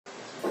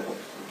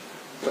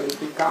when it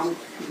becomes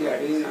the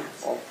arena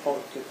of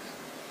politics.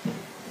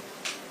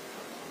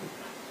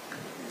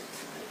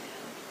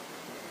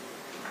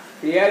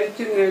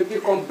 Reality may be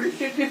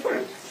completely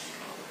different.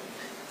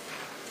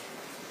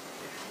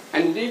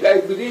 And indeed,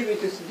 I believe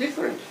it is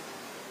different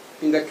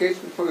in the case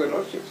before your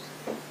lordships.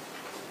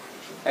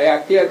 I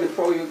appear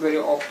before you very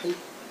often.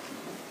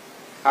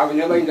 I've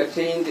never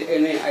entertained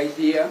any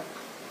idea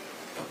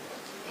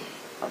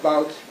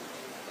about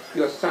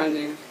your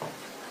standing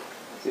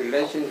in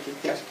relation to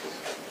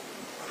justice.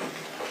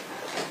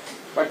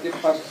 But the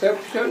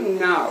perception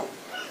now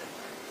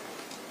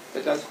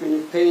that has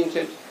been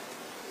painted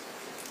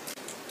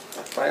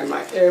by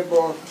my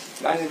able,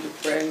 learned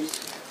friends,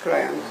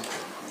 clients,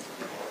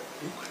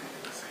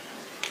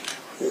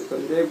 Mr.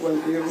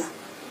 Ndegwandiru,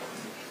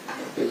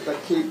 Mr.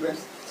 Kibe,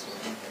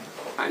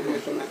 and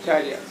Mr.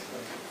 Macharia,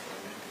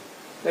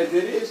 that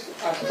there is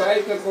a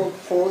sizable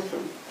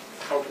portion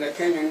of the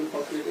Kenyan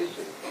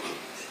population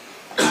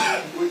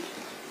which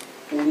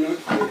will not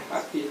be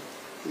happy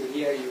to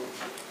hear you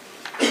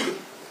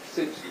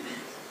sit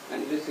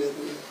and listen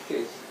to this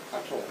case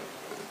at all.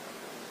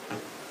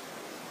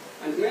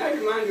 And may I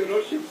remind your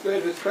lordships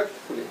very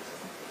respectfully,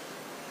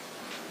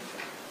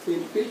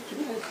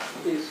 impeachment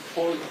is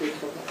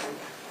politics of the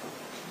country.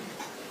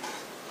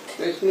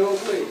 There is no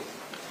way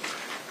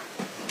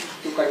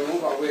you can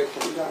move away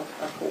from that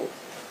at all.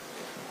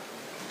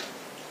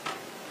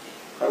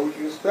 I would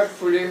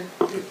respectfully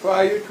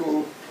refer you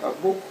to a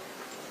book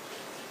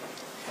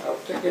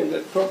I've taken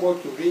the trouble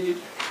to read.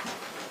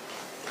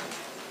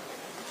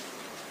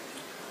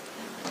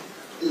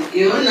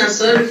 Your Honor,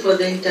 sorry for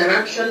the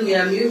interruption. We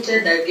are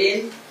muted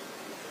again.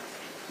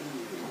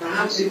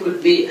 Perhaps you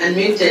could be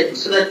unmuted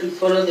so that we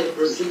follow the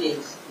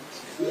proceedings.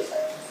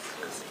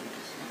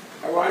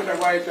 I wonder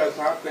why it has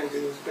happened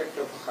in respect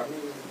of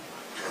Khaminwa.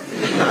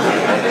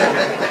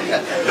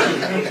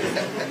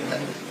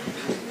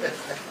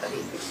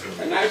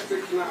 Can I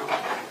speak now?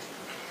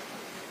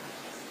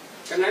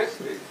 Can I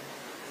speak?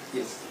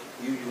 Yes.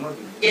 You want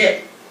to?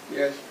 Yeah.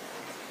 Yes.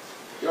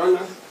 Your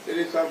Honor, there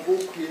is a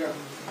book here,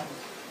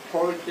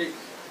 Politics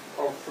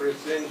of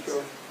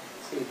Presidential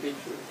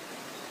Impeachment.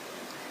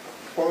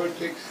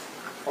 Politics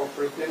of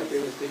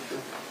Presidential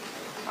Impeachment.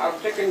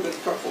 I've taken the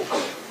trouble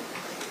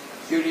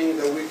during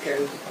the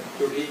weekend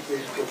to read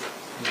this book.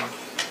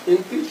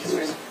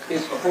 Impeachment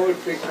is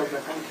politics of the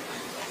country.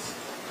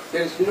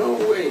 There's no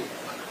way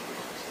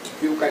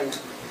you can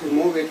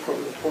remove it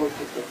from the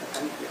politics of the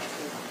country.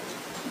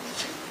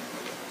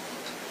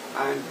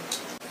 And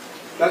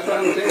that's why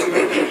I'm saying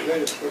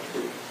very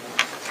respectfully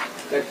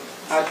that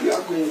as you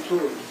have been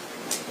told,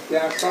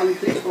 there are some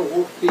people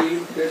who feel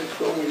very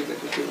strongly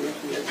that it should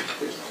not be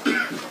this.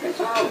 Get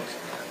out.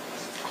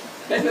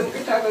 Let them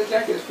get other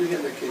judges to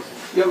hear the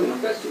case. You have no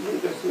best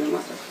interest in the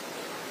matter.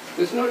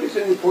 There's no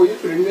reason for you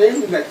to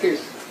remain in the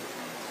case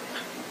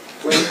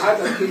when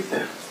other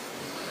people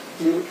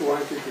do not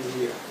want you to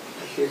hear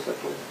the case at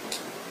all.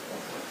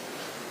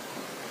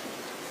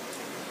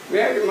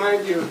 May I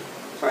remind you,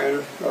 my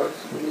lords,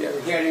 when you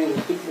are hearing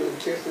impeachment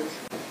cases,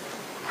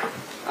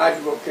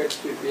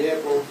 advocates should be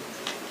able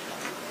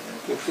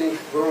to think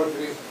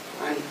broadly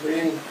and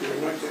bring to your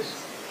notice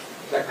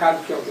the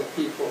culture of the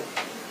people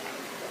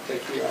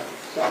that you are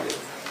serving.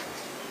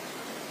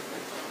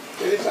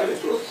 There is a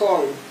little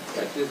song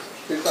that is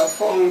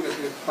sung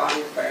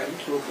by a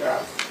little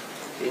girl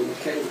in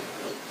Kenya.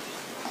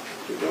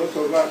 To those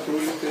of us who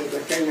listen to the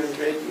Kenyan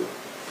radio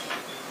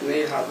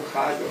may have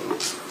heard of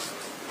it.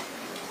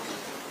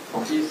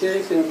 She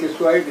says in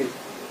Kiswahili,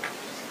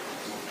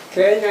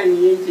 Kenya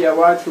ni nchi ya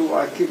watu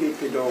wa akili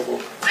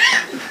kidogo.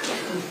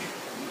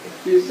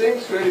 She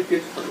sings very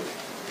beautifully.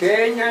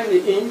 Kenya ni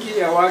nchi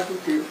ya watu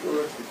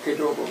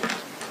kidogo.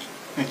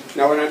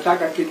 Na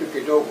wanataka kitu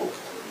kidogo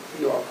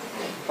ndio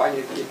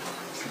wafanye kitu.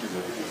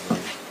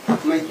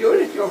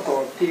 Majority of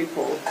our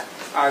people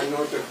are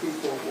not the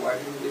people who are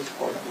in this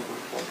country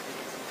before.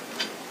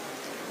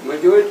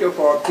 Majority of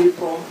our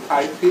people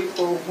are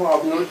people who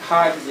have not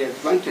had the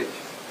advantage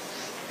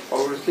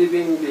of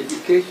receiving the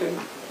education,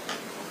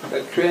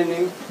 the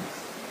training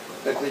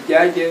that the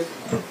judges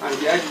and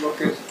the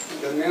advocates,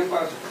 the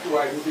members who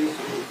are in this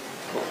room.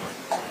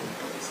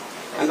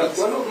 And as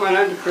one of my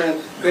learned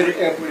friends very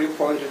aptly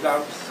pointed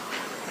out,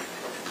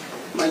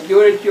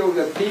 majority of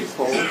the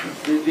people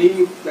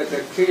believe that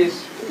the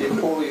case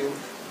before you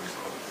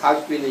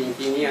has been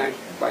engineered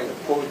by the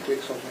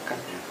politics of the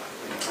country.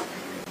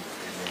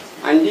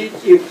 And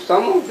if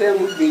some of them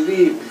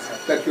believe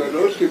that your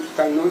lordships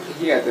cannot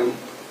hear them,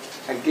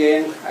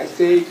 again, I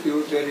say to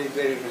you very,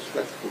 very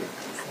respectfully,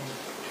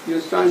 you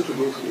stand to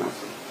lose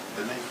nothing.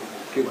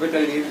 You better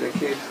leave the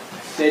case,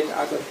 let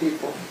other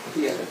people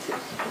hear the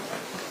case,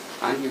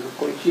 and you will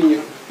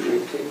continue to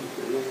maintain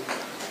the name.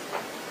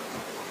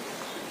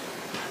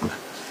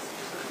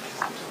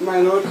 My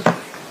lord,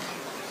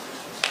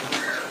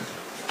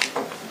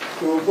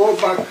 to go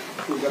back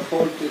to the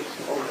politics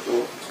of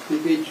the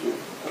impeachment,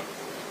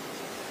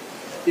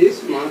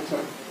 this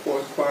matter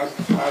was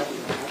passed out in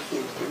the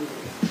National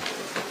Assembly.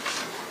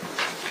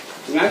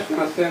 The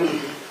National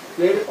Assembly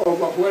very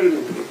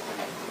overwhelmingly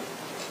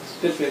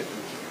stated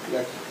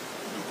that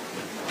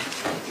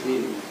the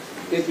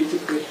deputy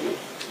president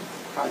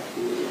had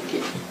been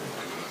killed.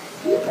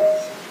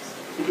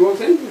 It was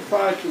then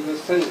referred to the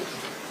Senate,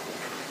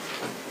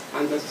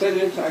 and the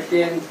Senate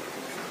again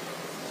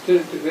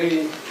stated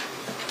very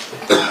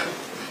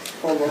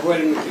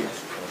overwhelmingly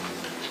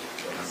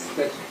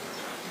that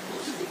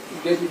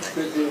the deputy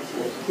president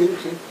was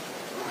guilty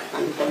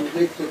and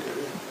convicted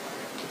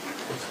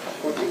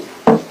accordingly.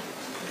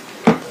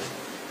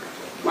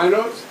 My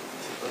Lord,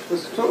 the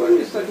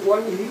stories that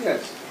one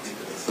hears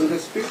in the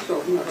streets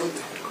of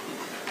Nairobi,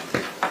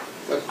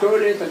 the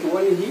stories that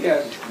one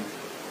hears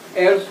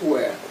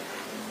elsewhere,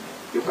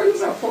 you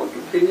cannot afford to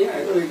deny,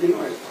 I know you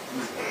know it.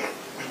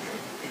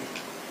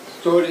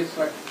 Stories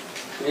like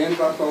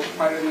members of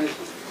parliament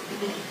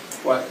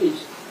were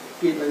each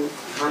given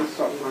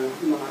handsome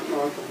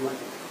amount of money.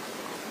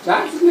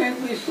 That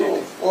may be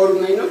so, or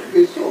may not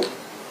be so,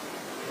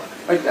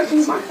 but it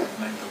doesn't matter.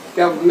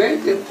 They have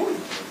made the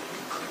point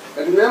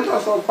that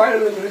members of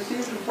parliament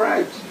received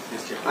bribes,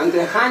 and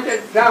they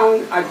handed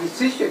down a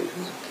decision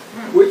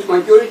which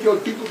majority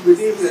of people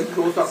believe that it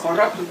was a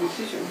corrupt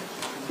decision.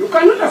 You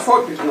cannot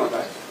afford to ignore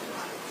that.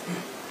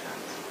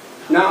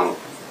 Now,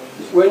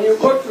 when you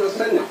go to the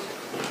Senate,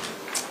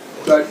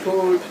 you are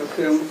told the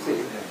same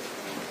thing,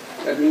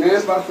 that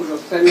members of the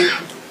Senate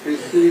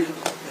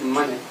received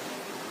money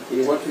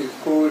in what is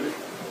called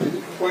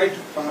white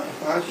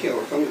partial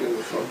or something of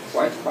the sort,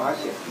 white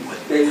partial.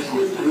 They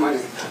received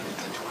money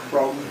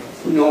from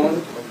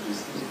known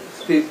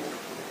people.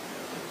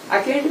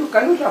 Again, you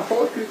cannot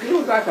afford to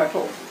ignore that at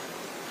all.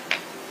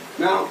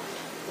 Now,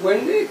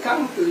 when they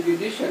come to the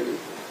judiciary,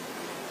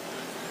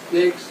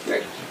 they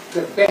expect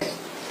the best.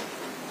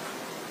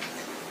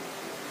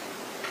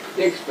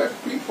 They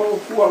expect people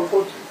who have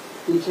got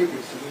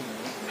integrity.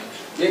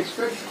 They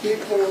expect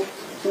people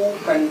who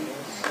can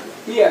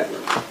hear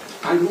them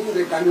and whom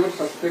they cannot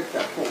suspect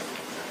at all.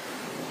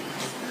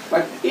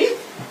 But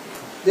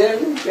if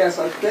then they are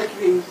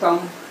suspecting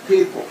some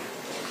people,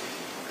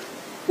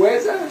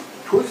 whether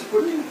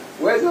truthfully,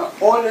 whether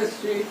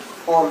honestly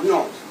or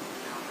not,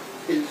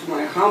 it is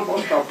my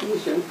humble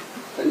submission,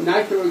 the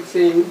natural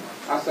thing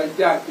as a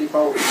judge, if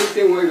I was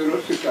sitting where the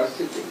Lordship are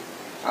sitting,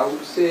 I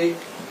would say,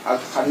 as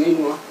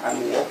Khaminwa,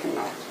 I'm walking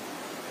out.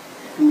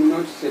 Do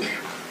not sit.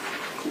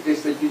 It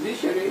is the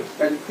judiciary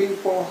that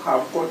people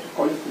have got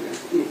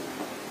confidence in.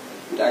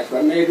 That's why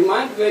I may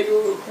remind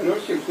you,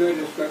 Lordship, very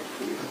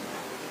respectfully.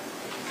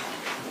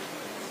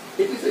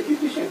 It is the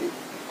judiciary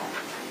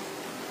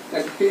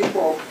that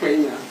people of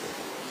Kenya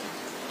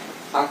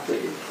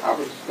actually have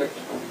respect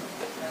for.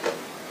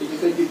 It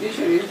is the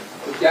judiciary,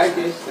 the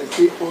judges, that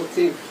people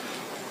think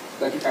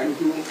that can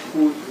do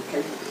good to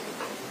Kenya.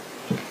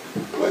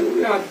 When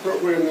we had a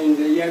program in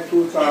the year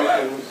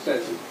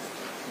 2007,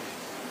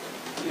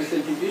 it is the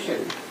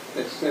judiciary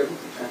that served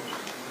the country.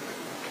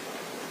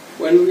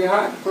 When we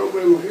had a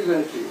program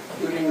recently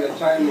during the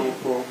time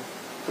of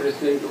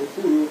President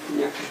Uhuru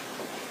Kenyatta,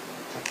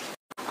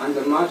 and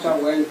the matter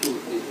went to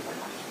the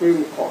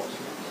Supreme Court,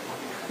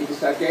 it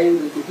is again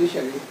the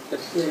judiciary that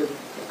served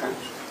the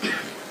country.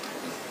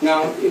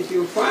 Now, if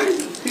you find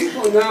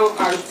people now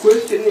are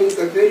questioning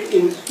the very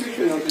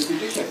institution of the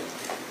judiciary,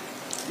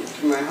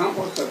 it's my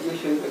humble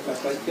submission that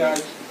as a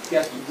judge,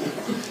 just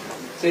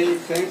say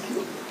thank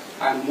you,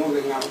 I'm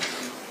moving out.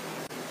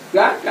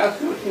 That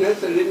does not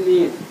necessarily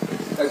mean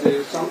that there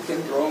is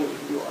something wrong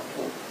with you at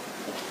home.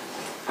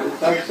 And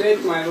as I've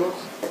said, my Lord,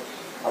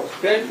 I've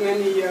spent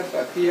many years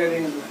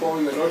appearing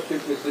before your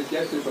Lordship as the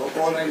Justice of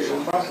all in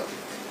Mombasa.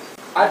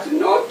 At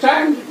no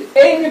time did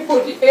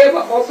anybody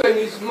ever open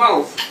his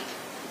mouth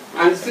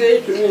and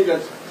say to me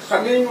that,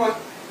 Khaminwa,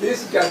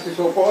 this Justice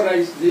of all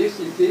is this,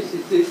 is this,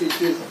 is this, is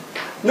this.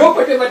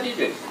 Nobody ever did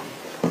it.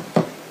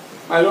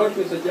 My Lord,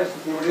 Mr.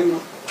 Justice Moreno,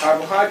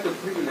 I've had the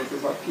privilege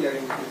of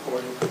appearing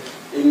before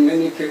you in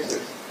many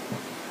cases.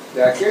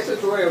 There are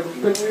cases where you have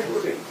given me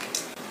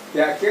rulings.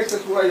 There are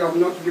cases where you have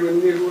not given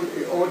me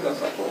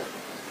orders at all.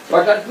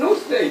 But at no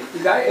stage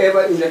did I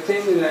ever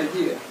entertain an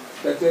idea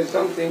that there is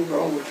something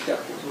wrong with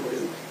Justice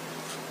Moreno.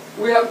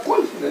 We have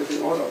confidence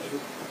in all of you.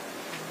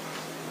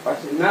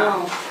 But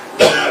now,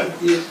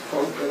 this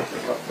confidence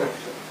of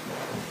perception.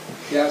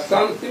 There are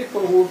some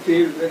people who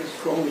feel very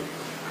strongly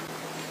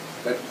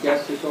that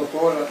Justice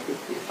Okola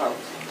should be out.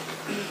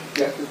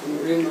 Justice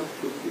Moreno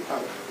should be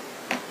out.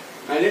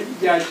 And let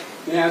the judge,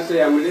 may I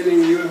say, I'm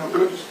leaving you, I'm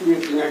not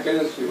discriminating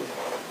against you.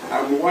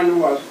 I'm one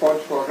who has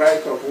fought for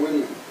rights of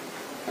women.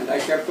 And I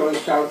kept on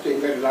shouting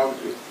very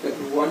loudly that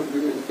we want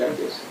women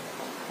judges.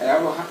 I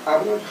have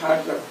not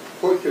had the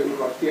fortune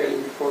of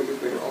appearing before you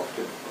very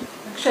often.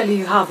 Actually,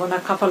 you have on a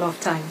couple of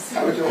times.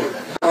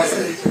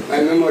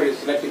 My memory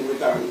is letting me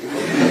down.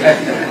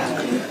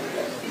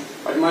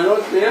 But my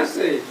Lord, may I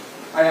say,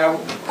 I have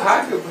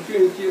had the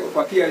opportunity of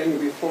appearing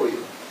before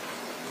you.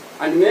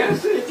 And may I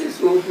say this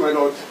much, my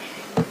Lord,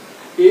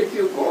 if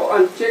you go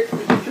and check the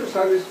Judicial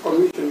Service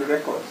Commission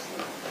records,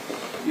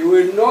 you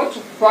will not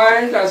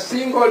find a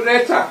single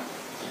letter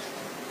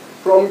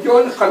from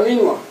John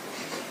Khaminwa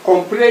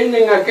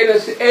complaining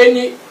against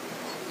any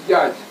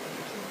judge.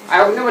 I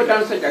have never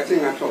done such a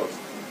thing at all.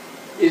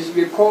 It's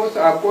because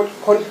I've got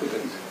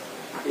confidence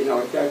in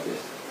our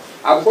judges.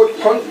 I've got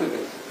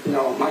confidence in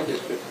our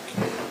magistrates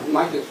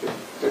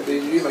that they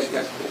deliver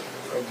justice.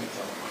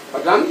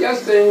 But I'm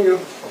just saying you,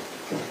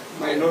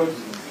 my lords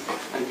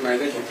and my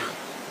ladies,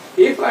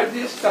 if at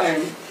this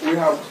time we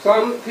have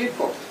some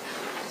people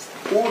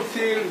who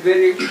feel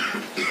very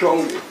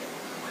strongly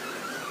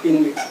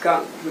in the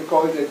camp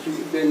because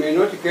they may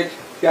not get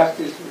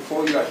justice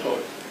before you are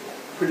told,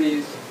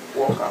 please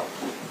walk out.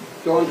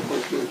 Don't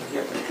continue to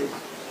get the truth.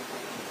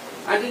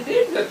 And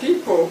indeed, the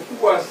people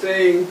who are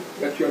saying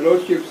that your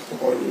lordships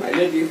or my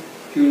ladies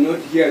do not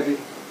hear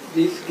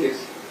this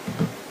case,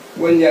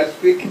 when they are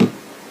speaking,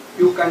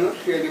 you cannot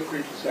really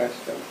criticize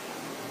them.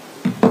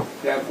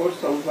 They have got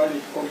some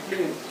valid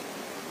complaints.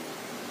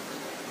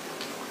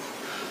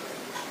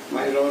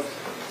 My Lord,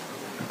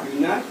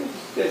 United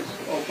States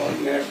of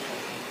America,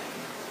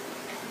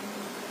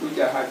 which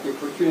I had the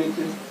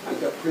opportunity and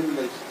the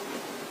privilege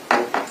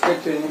of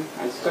getting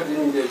and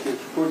studying their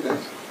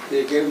jurisprudence,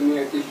 they gave me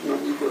additional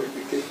legal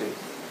education.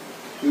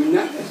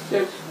 United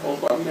States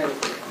of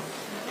America,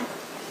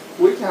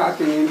 which has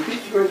an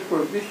impeachment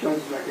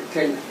provisions like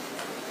Kenya,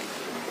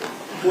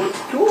 for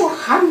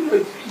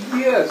 200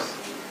 years,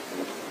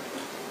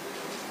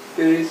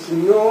 there is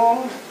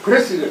no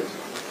president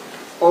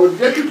or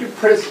deputy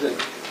president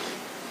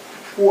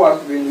who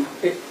has been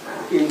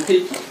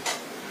impeached,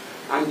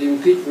 and the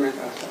impeachment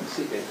has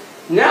succeeded.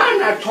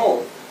 None at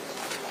all.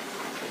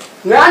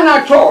 None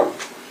at all.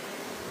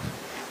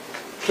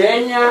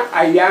 Kenya,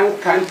 a young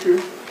country,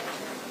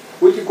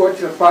 which got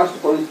the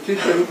first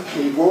constitution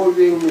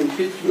involving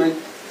impeachment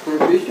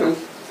provisions,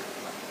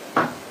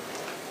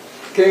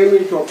 came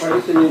into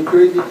operation in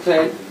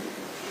 2010,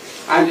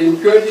 and in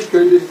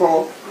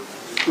 2024,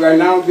 we are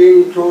now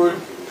being told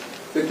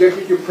the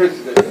deputy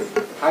president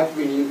has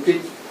been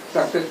impeached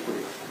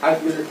successfully,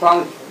 has been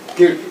found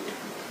guilty.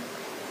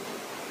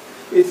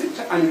 Is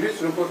it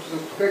unreasonable to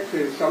suspect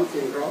there is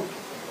something wrong?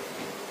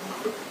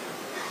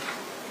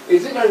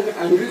 Is it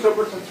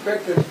unreasonable to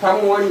suspect that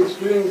someone is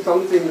doing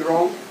something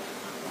wrong?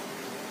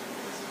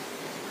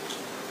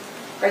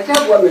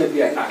 Gachagua may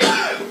be an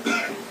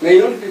actor, may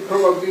not be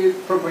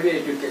properly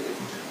educated,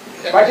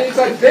 but he's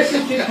a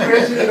deputy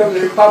president of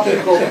the Republic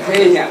of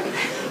Kenya.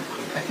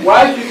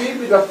 Why should he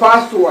be the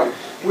first one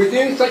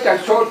within such a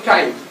short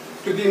time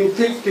to be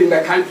impeached in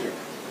the country?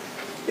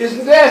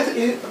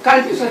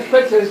 Can't you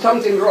suspect there is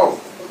something wrong?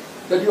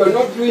 That you are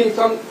not doing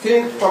some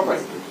things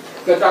properly?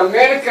 That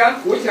America,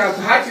 which has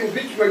had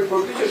impeachment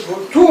provisions for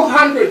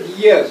 200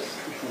 years,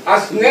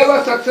 has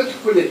never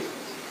successfully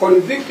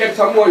convicted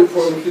someone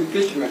for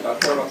impeachment as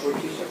well as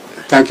politician.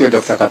 Thank you,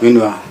 Dr.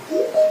 Khaminwa.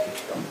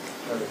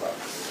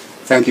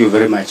 Thank you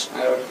very much.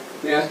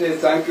 May I say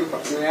thank you,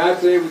 may I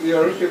say with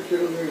your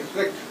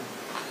respect,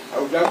 I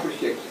would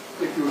appreciate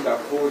if you would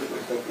uphold my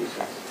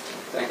submissions.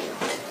 Thank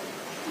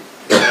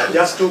you.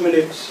 Just 2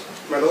 minutes,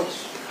 my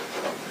lords.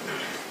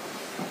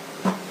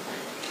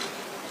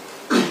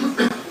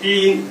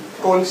 In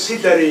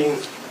considering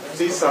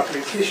this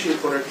application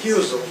for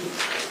recusal,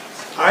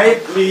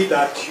 I plead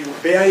that you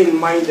bear in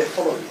mind the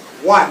following.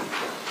 One,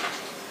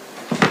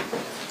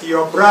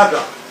 your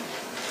brother,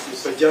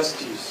 Mr.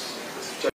 Justice